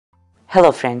Hello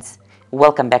friends,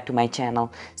 welcome back to my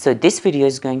channel. So this video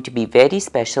is going to be very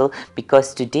special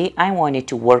because today I wanted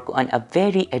to work on a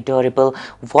very adorable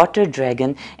water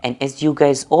dragon, and as you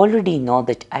guys already know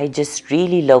that I just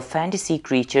really love fantasy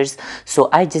creatures, so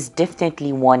I just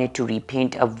definitely wanted to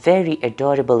repaint a very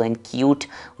adorable and cute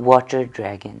water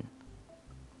dragon.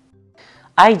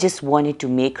 I just wanted to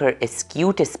make her as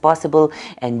cute as possible,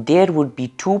 and there would be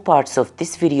two parts of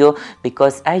this video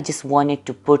because I just wanted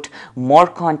to put more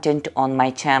content on my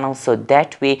channel, so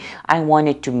that way I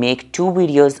wanted to make two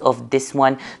videos of this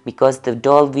one because the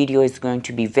doll video is going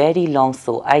to be very long,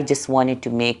 so I just wanted to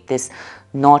make this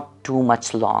not too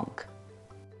much long.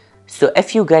 So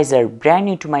if you guys are brand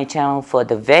new to my channel for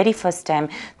the very first time,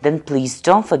 then please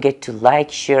don't forget to like,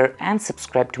 share and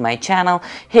subscribe to my channel.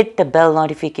 Hit the bell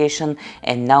notification,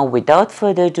 and now without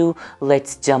further ado,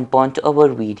 let's jump on to our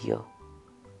video.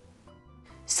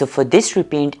 So for this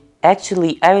repaint,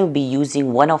 actually I will be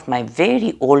using one of my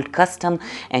very old custom,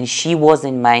 and she was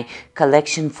in my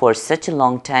collection for such a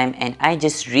long time and I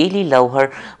just really love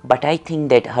her, but I think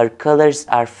that her colors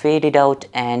are faded out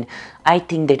and I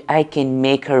think that I can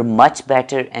make her much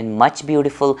better and much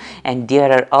beautiful, and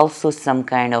there are also some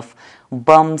kind of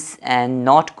bumps and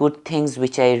not good things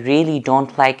which I really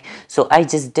don't like, so I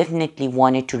just definitely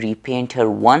wanted to repaint her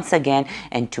once again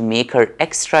and to make her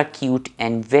extra cute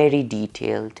and very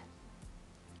detailed.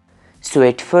 So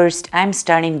at first I'm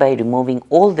starting by removing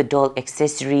all the doll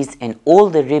accessories and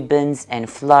all the ribbons and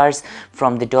flowers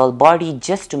from the doll body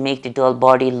just to make the doll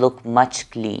body look much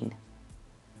clean.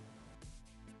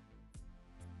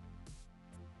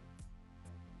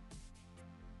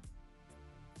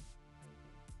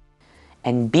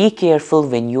 And be careful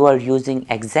when you are using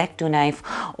X-Acto knife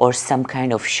or some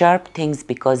kind of sharp things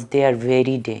because they are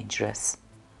very dangerous.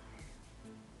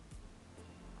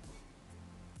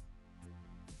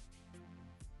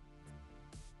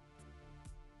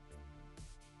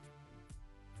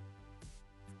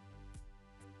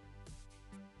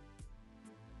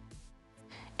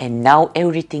 And now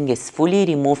everything is fully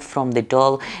removed from the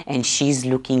doll and she's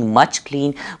looking much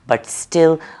clean, but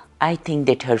still I think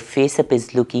that her face up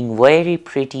is looking very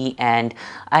pretty and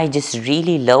I just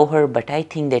really love her, but I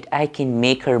think that I can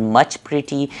make her much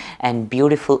pretty and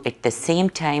beautiful at the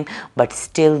same time, but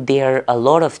still there are a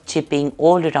lot of chipping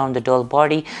all around the doll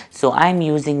body, so I'm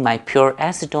using my pure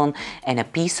acetone and a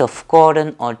piece of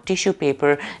cotton or tissue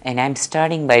paper, and I'm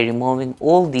starting by removing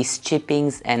all these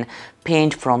chippings and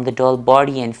paint from the doll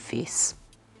body and face.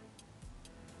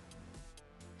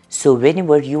 So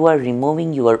whenever you are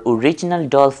removing your original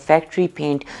doll factory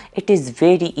paint, it is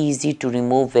very easy to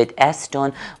remove with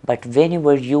acetone, but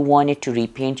whenever you wanted to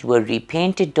repaint your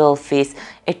repainted doll face,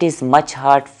 it is much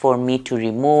hard for me to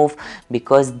remove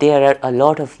because there are a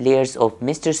lot of layers of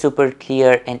Mr. Super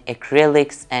Clear and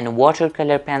acrylics and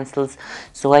watercolor pencils,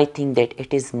 so I think that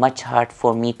it is much hard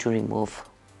for me to remove.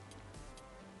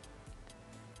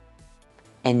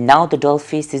 And now the doll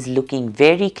face is looking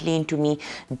very clean to me.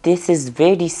 This is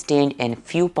very stained in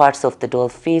few parts of the doll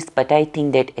face, but I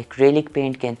think that acrylic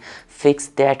paint can fix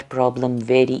that problem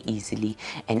very easily.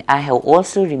 And I have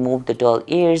also removed the doll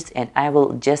ears and I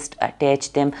will just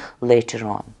attach them later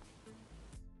on.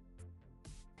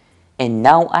 And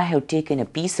now I have taken a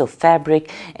piece of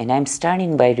fabric and I'm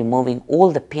starting by removing all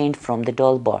the paint from the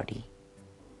doll body.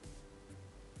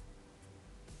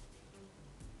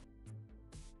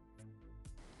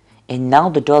 And now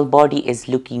the doll body is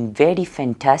looking very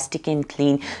fantastic and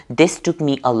clean. This took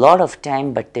me a lot of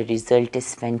time, but the result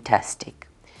is fantastic.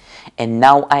 And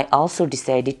now I also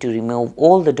decided to remove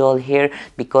all the doll hair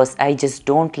because I just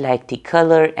don't like the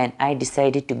color and I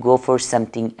decided to go for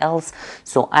something else.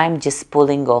 So I'm just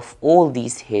pulling off all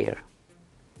these hair.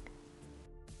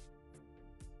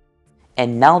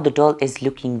 And now the doll is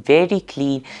looking very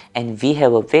clean and we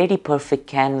have a very perfect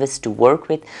canvas to work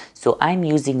with. So I'm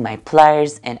using my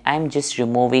pliers and I'm just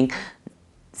removing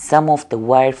some of the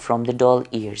wire from the doll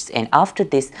ears. And after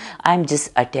this, I'm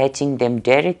just attaching them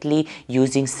directly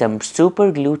using some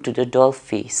super glue to the doll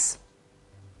face.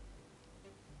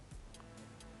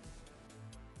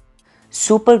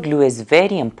 Super glue is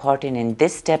very important in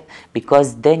this step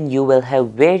because then you will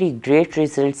have very great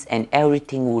results and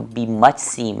everything would be much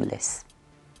seamless.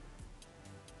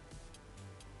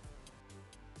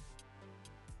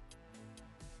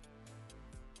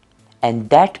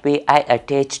 And that way I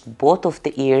attached both of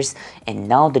the ears, and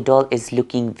now the doll is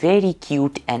looking very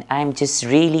cute and I'm just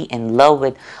really in love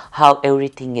with how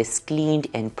everything is cleaned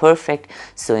and perfect.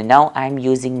 So now I'm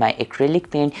using my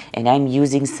acrylic paint and I'm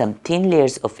using some thin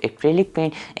layers of acrylic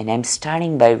paint and I'm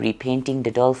starting by repainting the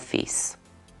doll face.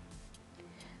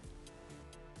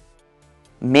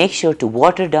 Make sure to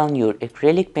water down your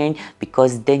acrylic paint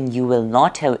because then you will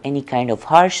not have any kind of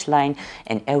harsh line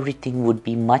and everything would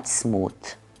be much smooth.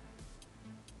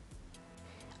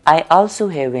 I also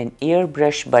have an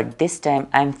airbrush, but this time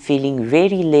I'm feeling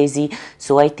very lazy,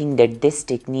 so I think that this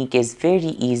technique is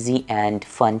very easy and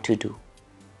fun to do.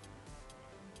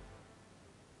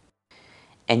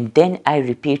 And then I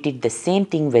repeated the same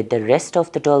thing with the rest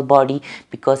of the doll body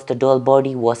because the doll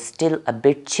body was still a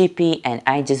bit chippy and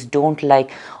I just don't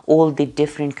like all the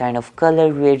different kind of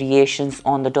color variations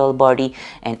on the doll body,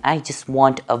 and I just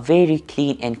want a very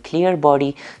clean and clear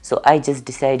body, so I just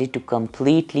decided to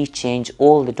completely change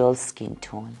all the doll's skin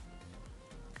tone.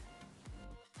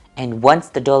 And once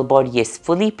the doll body is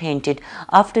fully painted,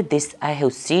 after this I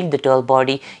have sealed the doll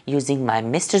body using my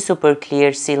Mr. Super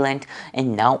Clear sealant,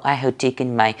 and now I have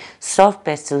taken my soft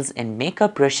pastels and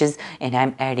makeup brushes and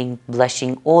I'm adding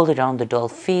blushing all around the doll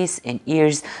face and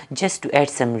ears just to add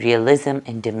some realism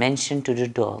and dimension to the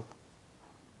doll.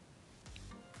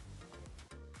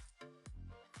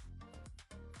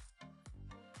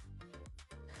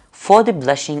 For the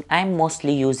blushing, I'm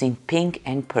mostly using pink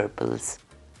and purples.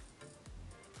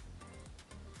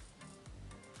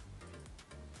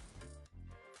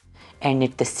 And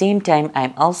at the same time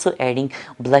I'm also adding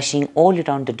blushing all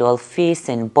around the doll face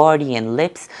and body and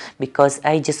lips because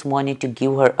I just wanted to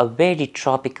give her a very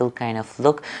tropical kind of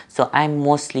look, so I'm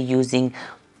mostly using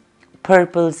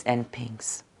purples and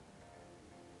pinks.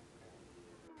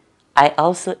 I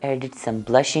also added some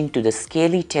blushing to the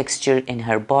scaly texture in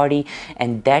her body,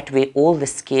 and that way all the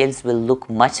scales will look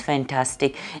much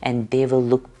fantastic and they will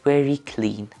look very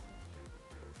clean.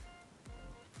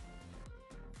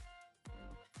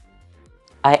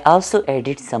 I also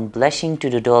added some blushing to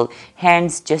the doll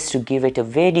hands just to give it a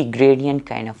very gradient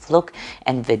kind of look,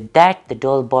 and with that the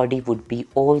doll body would be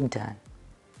all done.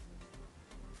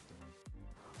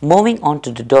 Moving on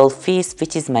to the doll face,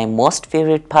 which is my most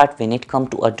favorite part when it comes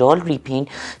to a doll repaint.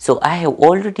 So I have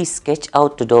already sketched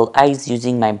out the doll eyes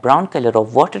using my brown color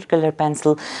of watercolor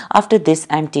pencil. After this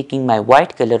I am taking my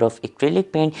white color of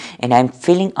acrylic paint and I am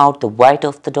filling out the white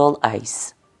of the doll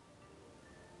eyes.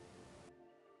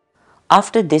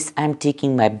 After this, I am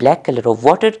taking my black color of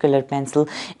watercolor pencil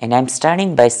and I am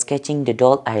starting by sketching the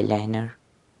doll eyeliner.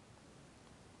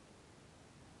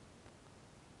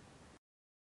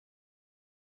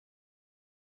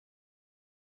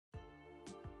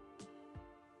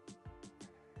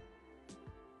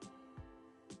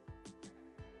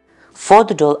 For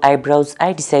the doll eyebrows,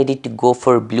 I decided to go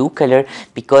for blue color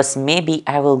because maybe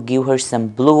I will give her some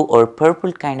blue or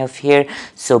purple kind of hair,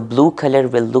 so blue color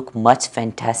will look much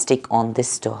fantastic on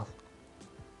this doll.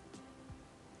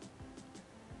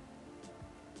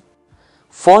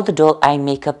 For the doll eye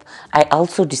makeup, I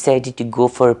also decided to go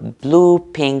for blue,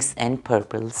 pinks and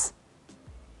purples.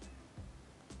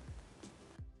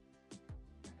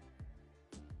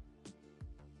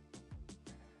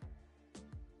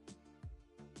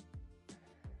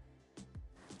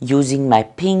 Using my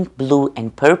pink, blue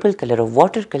and purple color of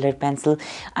watercolor pencil,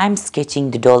 I am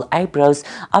sketching the doll eyebrows.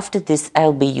 After this, I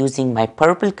will be using my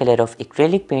purple color of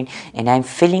acrylic paint and I am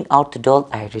filling out the doll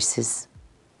irises.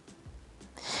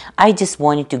 I just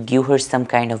wanted to give her some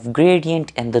kind of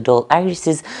gradient in the doll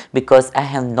irises because I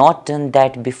have not done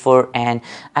that before and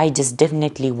I just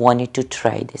definitely wanted to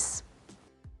try this.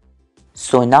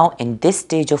 So now in this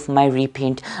stage of my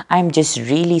repaint, I'm just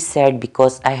really sad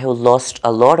because I have lost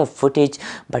a lot of footage,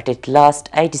 but at last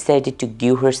I decided to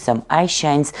give her some eye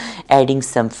shines, adding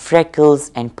some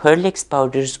freckles and pearl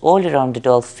powders all around the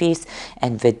doll face,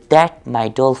 and with that my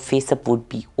doll face up would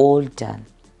be all done.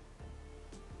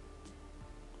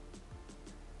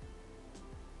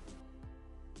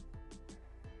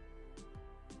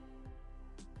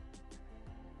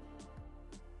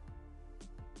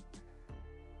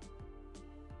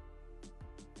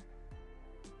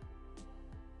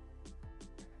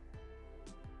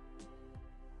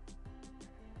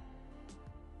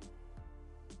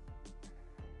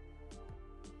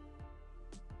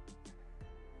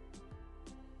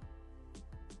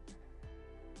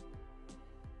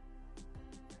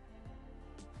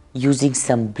 Using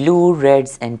some blue,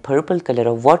 reds and purple color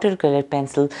of watercolor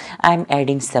pencil, I am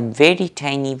adding some very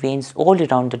tiny veins all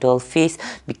around the doll face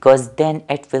because then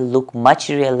it will look much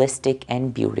realistic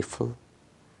and beautiful.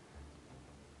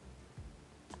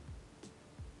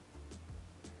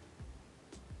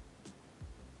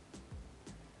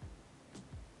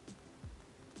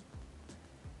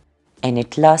 And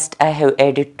at last I have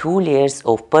added 2 layers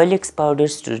of Pearlix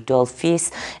powders to the doll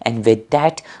face, and with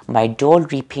that my doll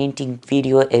repainting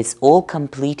video is all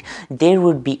complete. There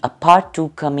would be a part 2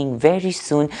 coming very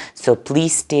soon, so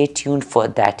please stay tuned for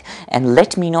that, and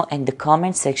let me know in the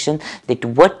comment section that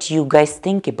what you guys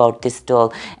think about this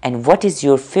doll and what is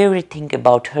your favorite thing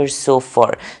about her so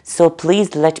far. So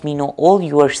please let me know all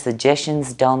your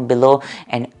suggestions down below,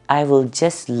 and I will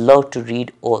just love to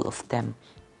read all of them.